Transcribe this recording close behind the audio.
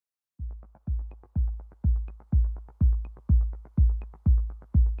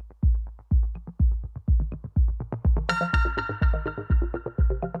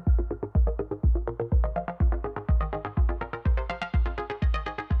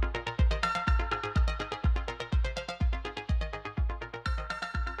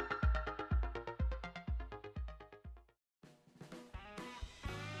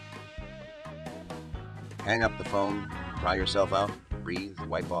Hang up the phone, cry yourself out, breathe,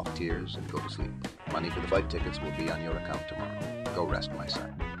 wipe off tears, and go to sleep. Money for the flight tickets will be on your account tomorrow. Go rest, my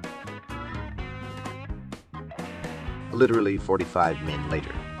son. Literally 45 men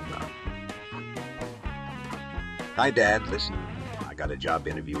later. Hi, Dad. Listen, I got a job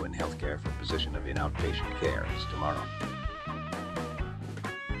interview in healthcare for a position of in outpatient care. It's tomorrow.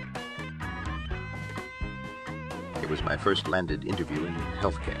 It was my first landed interview in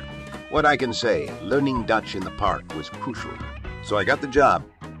healthcare. What I can say, learning Dutch in the park was crucial. So I got the job.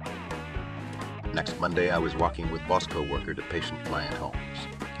 Next Monday, I was walking with boss co-worker to patient client homes.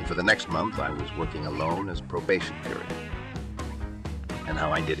 And for the next month, I was working alone as probation period. And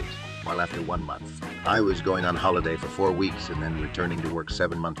how I did it. Well, after 1 month, I was going on holiday for 4 weeks and then returning to work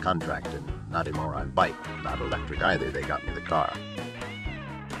 7-month contract, and not anymore on bike, not electric either. They got me the car.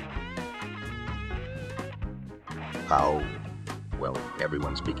 How? Well,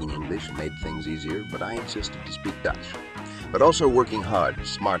 everyone speaking English made things easier, but I insisted to speak Dutch. But also working hard,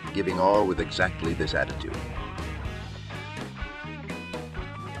 smart, giving all with exactly this attitude.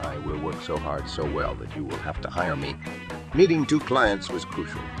 I will work so hard, so well that you will have to hire me. Meeting 2 clients was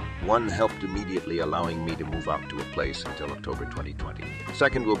crucial. One helped immediately, allowing me to move out to a place until October 2020.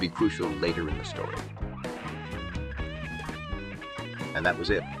 Second will be crucial later in the story. And that was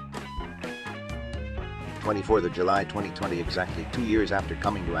it. 24th of July 2020, exactly 2 years after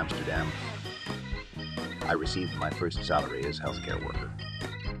coming to Amsterdam, I received my first salary as healthcare worker.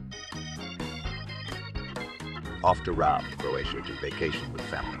 Off to Rab, Croatia, to vacation with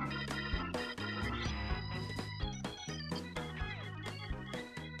family.